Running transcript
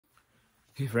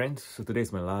Hey friends, so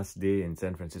today's my last day in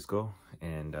San Francisco,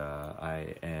 and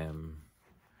I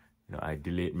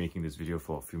delayed making this video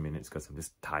for a few minutes because I'm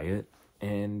just tired,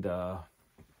 and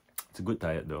it's a good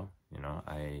tired though.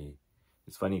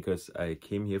 It's funny because I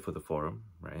came here for the forum,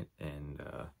 right, and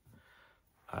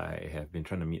I have been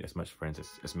trying to meet as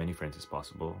many friends as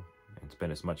possible, and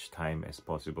spend as much time as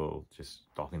possible just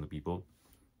talking to people,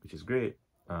 which is great.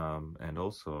 And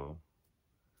also,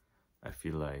 I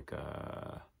feel like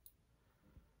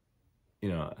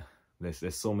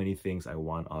there's so many things I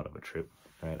want out of a trip,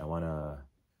 right? I want to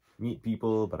meet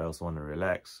people, but I also want to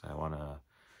relax. I want to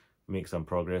make some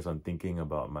progress on thinking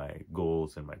about my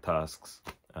goals and my tasks.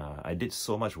 I did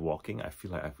so much walking. I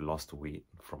feel like I've lost weight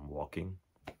from walking,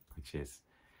 which is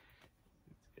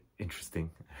interesting.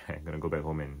 I'm gonna go back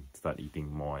home and start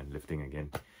eating more and lifting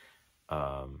again.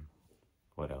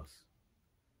 What else?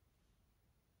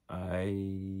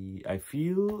 I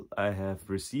feel I have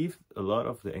received a lot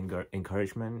of the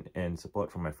encouragement and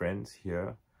support from my friends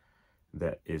here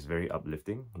that is very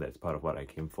uplifting. That's part of what I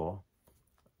came for.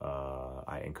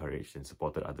 I encouraged and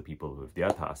supported other people with their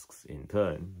tasks in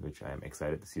turn, which I am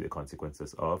excited to see the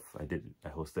consequences of. I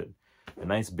hosted a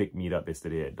nice big meetup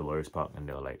yesterday at Dolores Park, and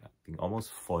there were like, I think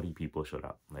almost 40 people showed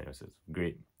up. It was a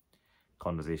great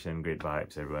conversation, great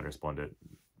vibes. Everyone responded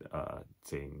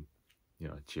saying,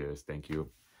 cheers, thank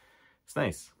you. It's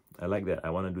nice. I like that. I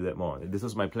want to do that more. This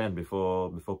was my plan before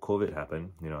COVID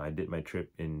happened. I did my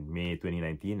trip in May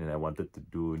 2019, and I wanted to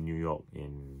do New York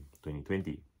in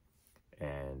 2020,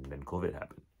 and then COVID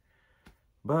happened.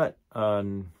 But I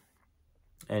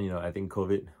think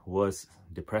COVID was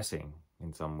depressing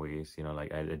in some ways.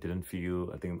 I didn't feel.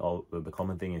 I think all the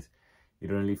common thing is you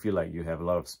don't really feel like you have a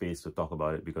lot of space to talk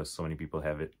about it because so many people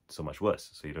have it so much worse.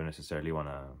 So you don't necessarily want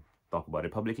to talk about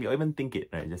it publicly or even think it.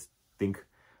 Right? Just think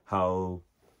how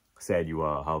sad you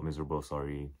are, how miserable,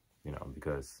 sorry,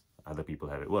 because other people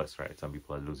have it worse, right? Some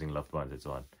people are losing loved ones and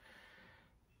so on.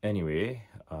 Anyway,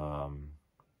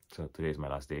 so today is my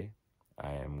last day.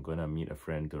 I am gonna meet a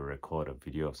friend to record a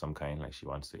video of some kind, like she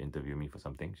wants to interview me for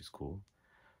something, which is cool.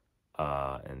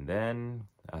 And then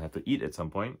I'll have to eat at some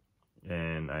point,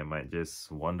 and I might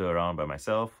just wander around by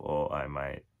myself, or I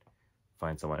might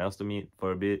find someone else to meet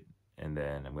for a bit, and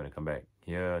then I'm gonna come back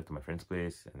here to my friend's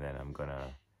place, and then I'm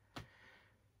gonna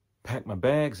pack my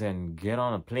bags and get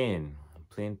on a plane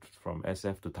from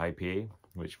SF to Taipei,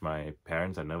 which my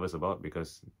parents are nervous about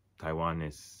because Taiwan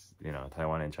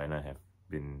and China have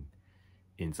been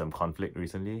in some conflict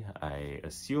recently. I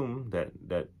assume that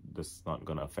that's not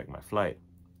gonna affect my flight.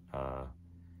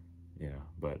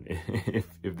 But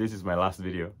if this is my last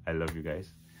video, I love you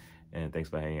guys and thanks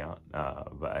for hanging out.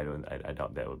 But I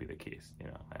doubt that will be the case.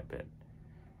 I bet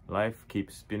life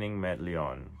keeps spinning madly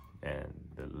on, and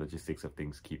the logistics of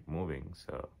things keep moving,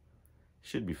 so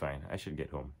should be fine. I should get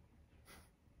home.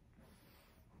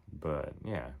 But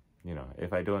yeah,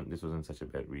 if I don't, this wasn't such a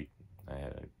bad week. I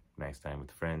had a nice time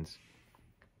with friends.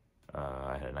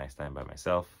 I had a nice time by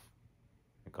myself.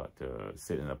 I got to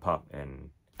sit in a park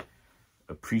and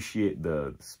appreciate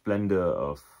the splendor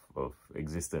of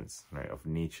existence, right? Of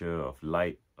nature, of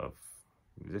light, of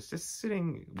just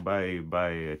sitting by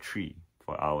a tree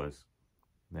for hours.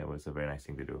 That was a very nice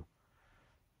thing to do.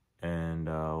 And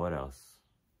what else?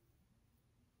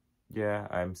 Yeah,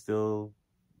 I'm still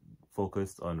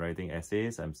focused on writing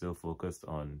essays. I'm still focused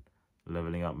on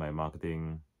leveling up my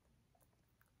marketing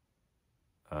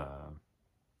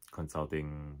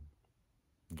consulting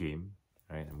game,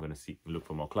 right? I'm going to look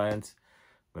for more clients.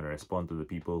 I'm going to respond to the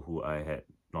people who I had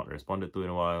not responded to in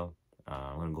a while.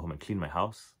 I'm going to go home and clean my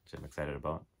house, which I'm excited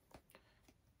about.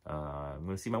 I'm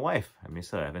going to see my wife. I miss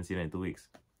her. I haven't seen her in 2 weeks.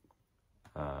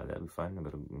 That'll be fun. I'm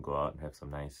going to go out and have some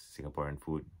nice Singaporean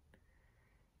food.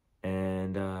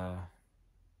 And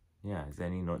yeah, is there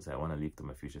any notes I want to leave to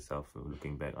my future self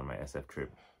looking back on my SF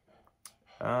trip?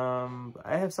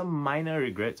 I have some minor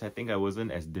regrets. I think I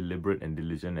wasn't as deliberate and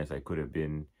diligent as I could have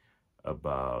been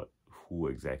about who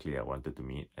exactly I wanted to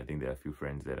meet. I think there are a few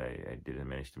friends that I didn't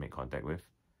manage to make contact with.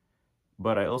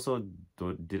 But I also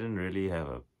didn't really have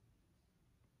a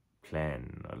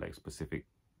plan or like specific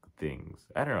things.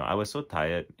 I don't know. I was so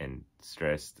tired and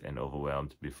stressed and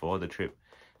overwhelmed before the trip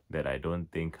that I don't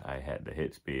think I had the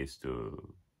headspace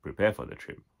to prepare for the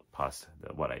trip past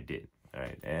what I did.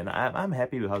 Right, and I'm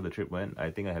happy with how the trip went.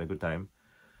 I think I had a good time.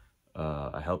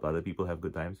 I help other people have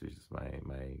good times, which is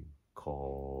my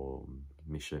core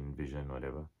mission, vision,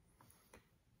 whatever.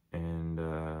 And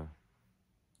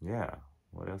yeah,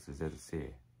 what else is there to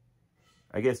say?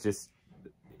 I guess just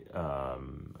a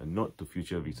note to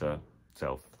future Visa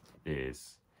self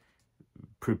is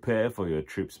prepare for your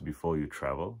trips before you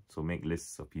travel. So make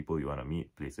lists of people you want to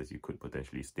meet, places you could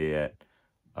potentially stay at,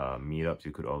 meetups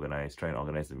you could organize. Try and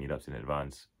organize the meetups in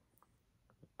advance.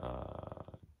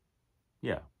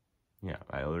 Yeah,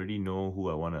 I already know who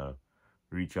I want to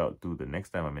reach out to the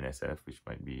next time I'm in SF, which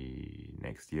might be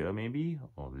next year maybe,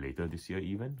 or later this year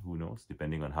even, who knows,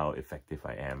 depending on how effective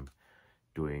I am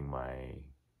doing my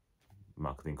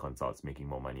marketing consults, making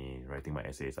more money, writing my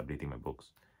essays, updating my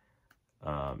books.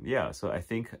 Yeah, so I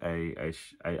think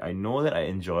I know that I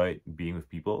enjoy being with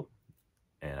people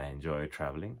and I enjoy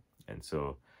traveling, and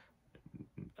so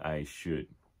I should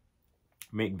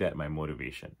make that my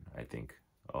motivation, I think,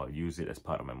 or use it as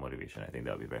part of my motivation. I think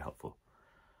that would be very helpful.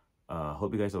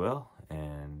 Hope you guys are well,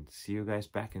 and see you guys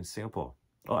back in Singapore.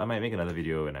 Oh, I might make another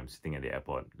video when I'm sitting at the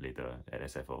airport later at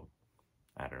SFO.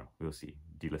 I don't know, we'll see.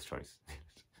 Dealer's choice.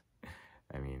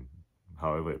 I mean,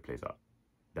 however it plays out.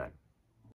 Done.